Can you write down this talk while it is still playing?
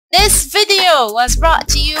This video was brought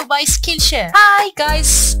to you by Skillshare. Hi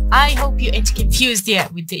guys, I hope you ain't confused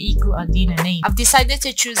yet with the 𝐸𝐞 name. I've decided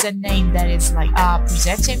to choose a name that is like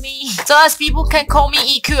presenting me, so as people can call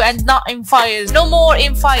me 𝐸𝐞 and not Empires. No more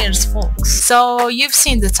Empires, folks. So you've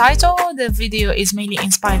seen the title. The video is mainly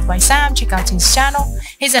inspired by Sam. Check out his channel.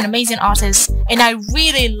 He's an amazing artist and I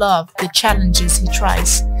really love the challenges he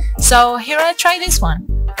tries. So here I try this one.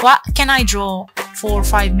 What can I draw for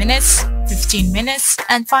 5 minutes, 15 minutes,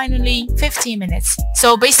 and finally 15 minutes?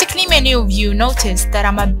 So basically many of you noticed that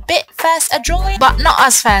I'm a bit fast at drawing, but not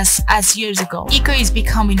as fast as years ago. 𝐸𝐞 is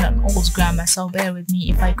becoming an old grandma, so bear with me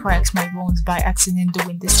if I crack my bones by accident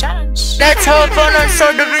doing this challenge. Let's have fun and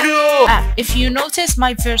start the video! If you noticed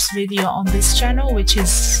my first video on this channel, which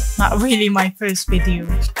is not really my first video,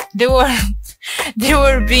 there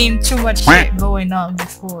were being too much shit going on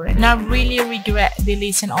before, and I really regret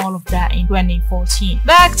deleting all of that in 2014.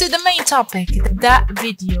 Back to the main topic. That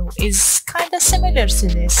video is kinda similar to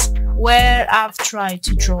this, where I've tried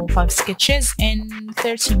to draw 5 sketches in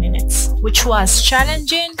 30 minutes, which was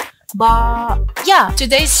challenging. But yeah,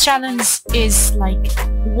 today's challenge is like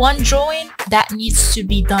one drawing that needs to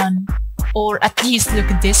be done, or at least look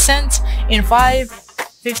decent, in 5,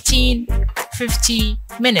 15, 50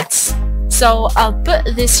 minutes. So I'll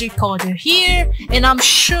put this recorder here, and I'm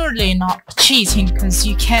surely not cheating because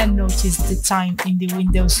you can notice the time in the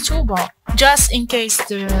Windows toolbar, just in case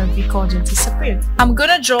the recorder disappeared. I'm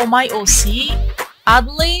gonna draw my OC,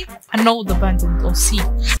 oddly, an old abandoned OC.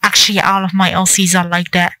 Actually, all of my OCs are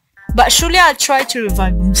like that. But surely I'll try to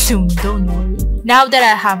revive them soon, don't worry. Now that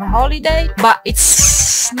I have a holiday, but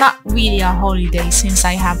it's not really a holiday since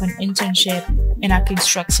I have an internship in a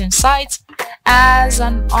construction site as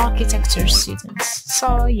an architecture student.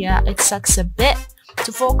 So yeah, it sucks a bit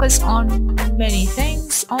to focus on many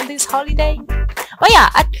things on this holiday. But yeah,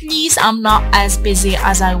 at least I'm not as busy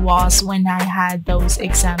as I was when I had those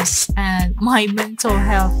exams, and my mental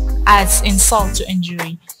health adds insult to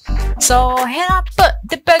injury. So here I put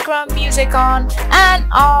the background music on, and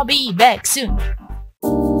I'll be back soon.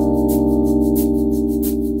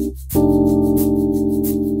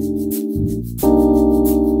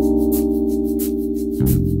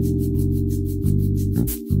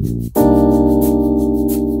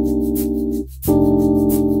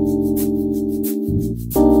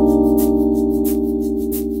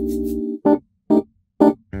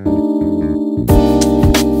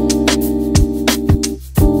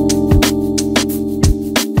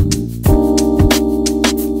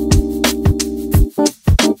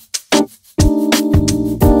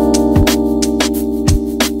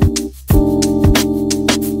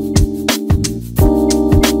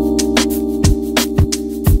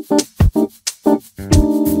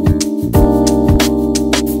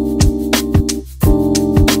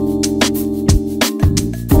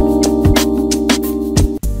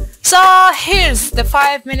 So here's the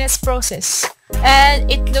 5 minutes process, and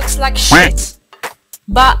it looks like shit,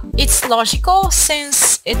 but it's logical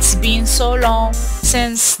since it's been so long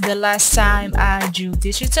since the last time I drew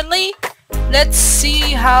digitally. Let's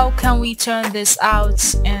see how can we turn this out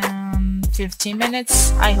in 15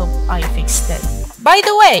 minutes. I hope I fixed it. By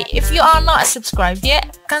the way, if you are not subscribed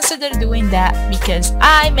yet, consider doing that because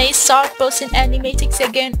I may start posting animatics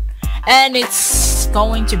again, and it's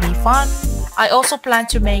going to be fun. I also plan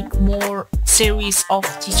to make more series of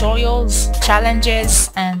tutorials,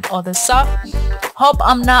 challenges, and other stuff. Hope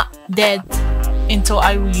I'm not dead until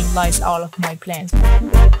I realize all of my plans.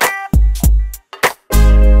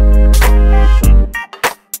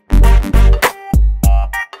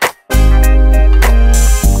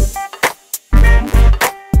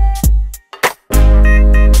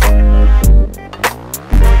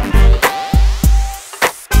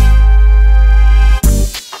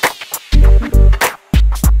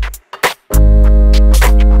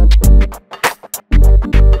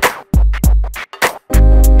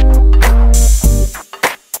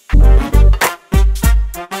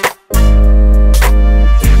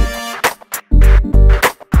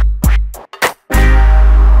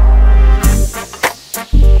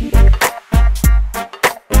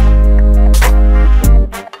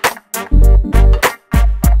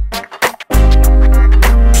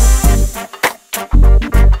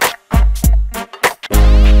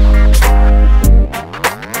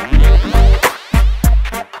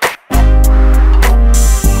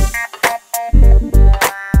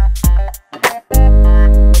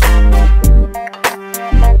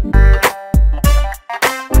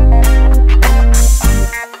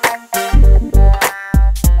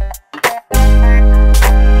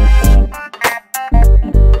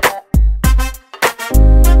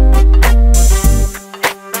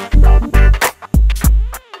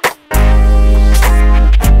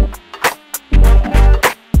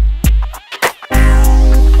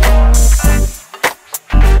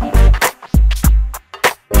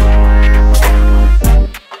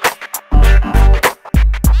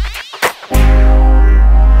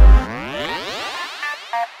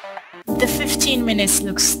 the 15 minutes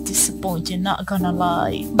looks disappointing, not gonna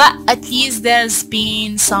lie. But at least there's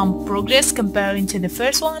been some progress comparing to the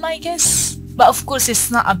first one, I guess. But of course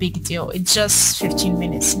it's not a big deal, it's just 15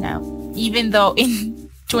 minutes now. Even though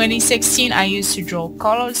in 2016 I used to draw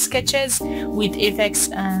color sketches with effects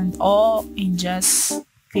and all in just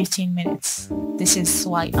 15 minutes. This is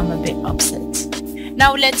why I'm a bit upset.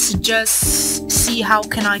 Now let's just see how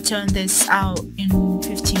can I turn this out in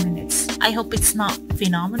 15 minutes. I hope it's not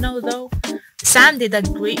phenomenal though. Sam did a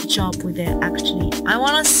great job with it actually. I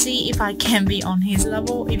wanna see if I can be on his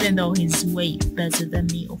level, even though he's way better than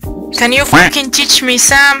me, of course. Can you fucking teach me,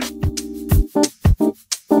 Sam?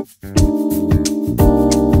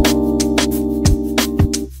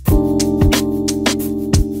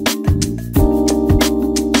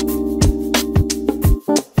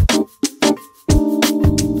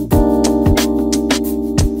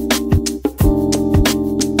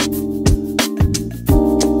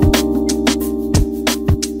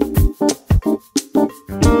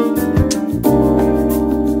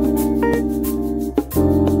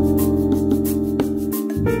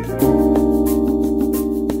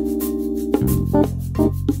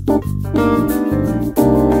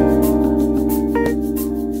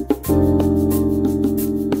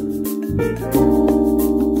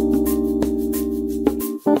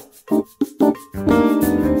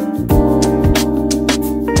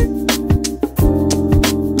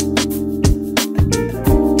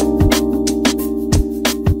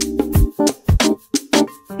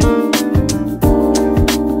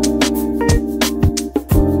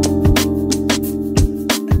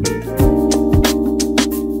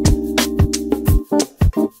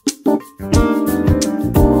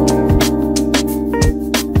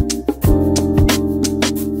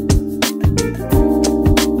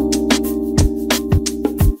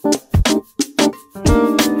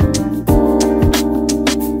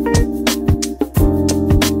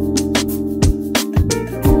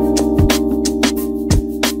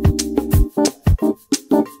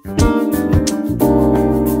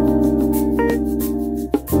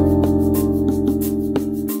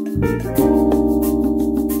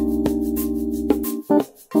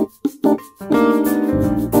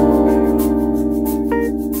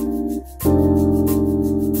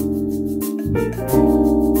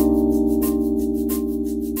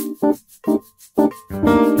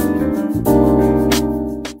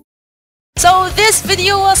 This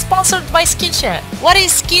video was sponsored by Skillshare. What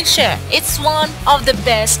is Skillshare? It's one of the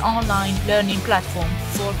best online learning platforms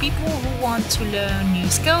for people who want to learn new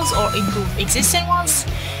skills or improve existing ones.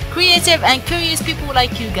 Creative and curious people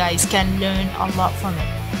like you guys can learn a lot from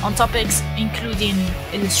it on topics including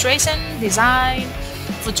illustration, design,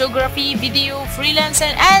 photography, video,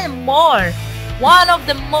 freelancing, and more. One of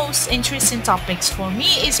the most interesting topics for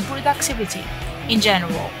me is productivity in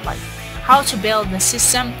general, like how to build a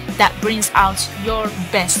system that brings out your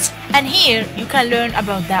best. And here you can learn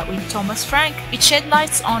about that with Thomas Frank. It sheds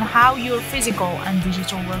light on how your physical and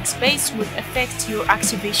digital workspace would affect your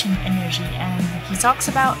activation energy, and he talks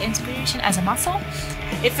about inspiration as a muscle,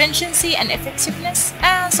 efficiency and effectiveness,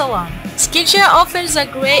 and so on. Skillshare offers a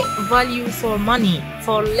great value for money.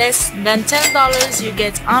 For less than $10 you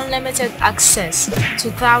get unlimited access to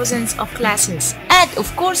thousands of classes, and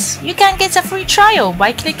of course you can get a free trial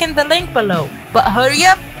by clicking the link below. But hurry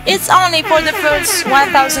up, it's only for the first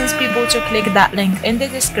 1,000 people to click that link in the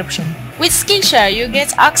description. With Skillshare you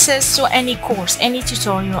get access to any course, any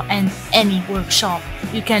tutorial, and any workshop.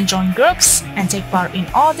 You can join groups and take part in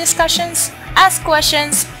all discussions, ask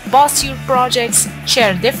questions, boss your projects,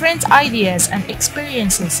 share different ideas and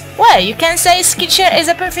experiences. Well, you can say Skillshare is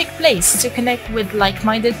a perfect place to connect with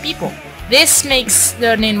like-minded people. This makes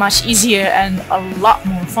learning much easier and a lot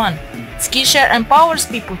more fun. Skillshare empowers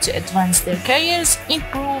people to advance their careers,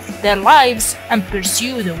 improve their lives, and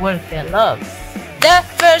pursue the work they love. The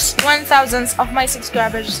first 1,000 of my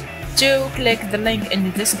subscribers to click the link in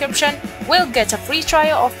the description will get a free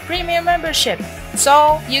trial of premium membership,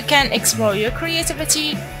 so you can explore your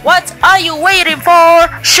creativity. What are you waiting for?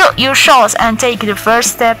 Shoot your shots and take the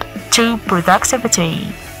first step to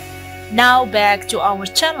productivity. Now back to our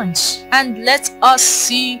challenge, and let us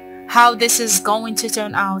see how this is going to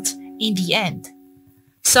turn out in the end.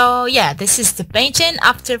 So yeah, this is the painting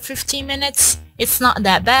after 15 minutes. It's not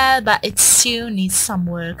that bad, but it still needs some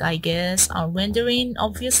work, I guess, on rendering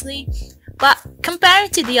obviously. But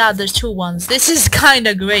compared to the other two ones, this is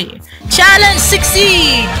kinda great. Challenge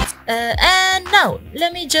succeed! And now,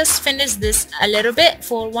 let me just finish this a little bit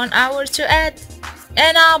for 1 hour to add,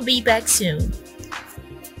 and I'll be back soon.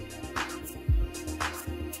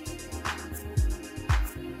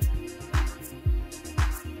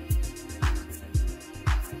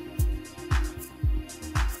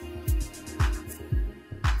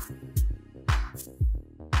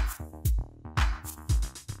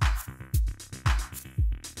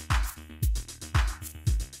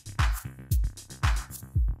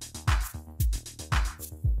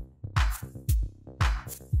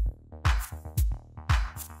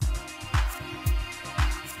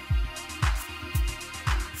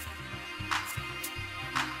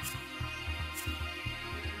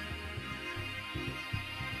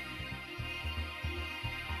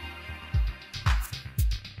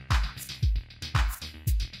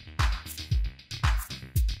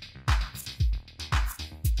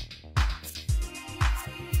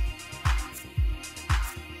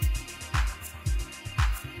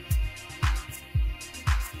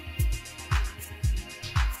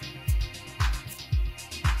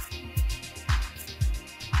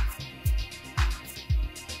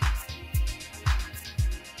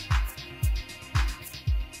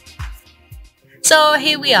 So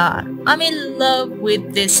here we are. I'm in love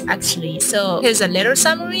with this actually. So here's a little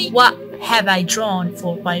summary. What have I drawn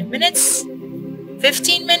for 5 minutes,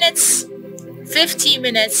 15 minutes, 50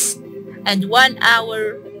 minutes, and 1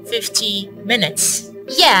 hour 50 minutes?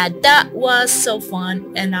 Yeah, that was so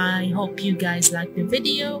fun, and I hope you guys liked the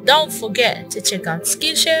video. Don't forget to check out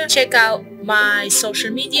Skillshare, check out my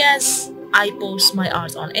social medias. I post my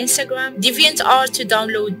art on Instagram, DeviantArt to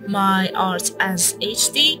download my art as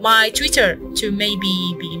HD, my Twitter to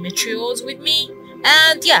maybe be materials with me,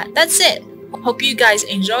 and yeah, that's it. Hope you guys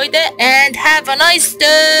enjoyed it and have a nice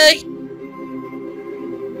day.